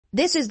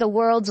This is the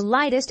world's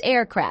lightest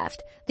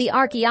aircraft, the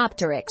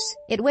Archaeopteryx.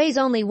 It weighs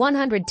only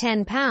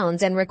 110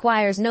 pounds and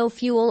requires no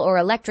fuel or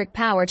electric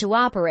power to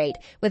operate,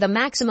 with a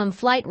maximum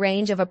flight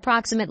range of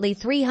approximately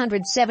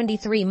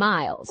 373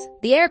 miles.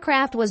 The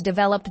aircraft was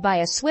developed by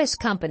a Swiss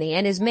company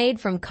and is made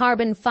from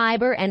carbon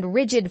fiber and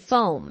rigid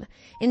foam,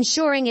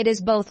 ensuring it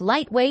is both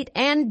lightweight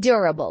and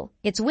durable.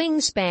 Its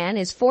wingspan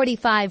is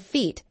 45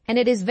 feet, and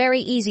it is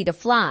very easy to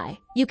fly.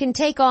 You can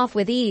take off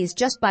with ease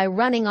just by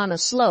running on a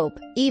slope,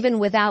 even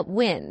without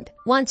wind.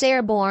 Once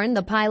airborne,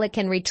 the pilot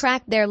can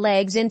retract their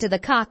legs into the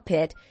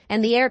cockpit,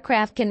 and the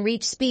aircraft can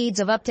reach speeds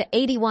of up to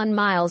 81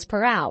 miles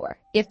per hour.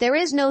 If there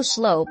is no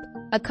slope,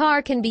 a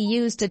car can be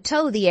used to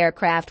tow the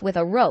aircraft with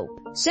a rope,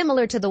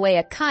 similar to the way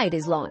a kite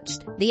is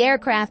launched. The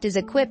aircraft is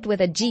equipped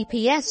with a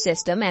GPS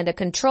system and a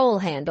control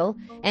handle,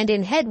 and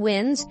in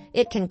headwinds,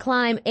 it can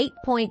climb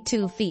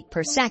 8.2 feet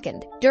per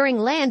second. During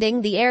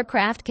landing, the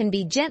aircraft can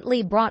be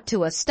gently brought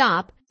to a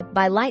stop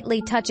by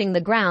lightly touching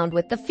the ground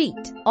with the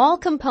feet. All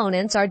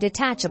components are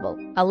detachable,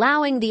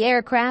 allowing the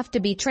aircraft to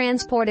be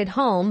transported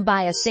home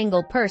by a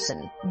single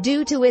person.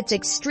 Due to its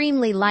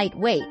extremely light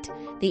weight,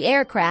 the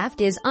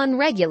aircraft is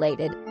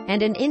unregulated,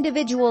 and an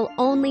individual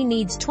only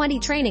needs 20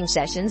 training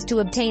sessions to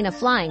obtain a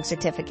flying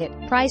certificate.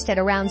 Priced at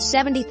around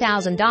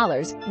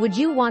 $70,000, would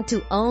you want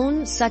to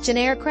own such an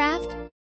aircraft?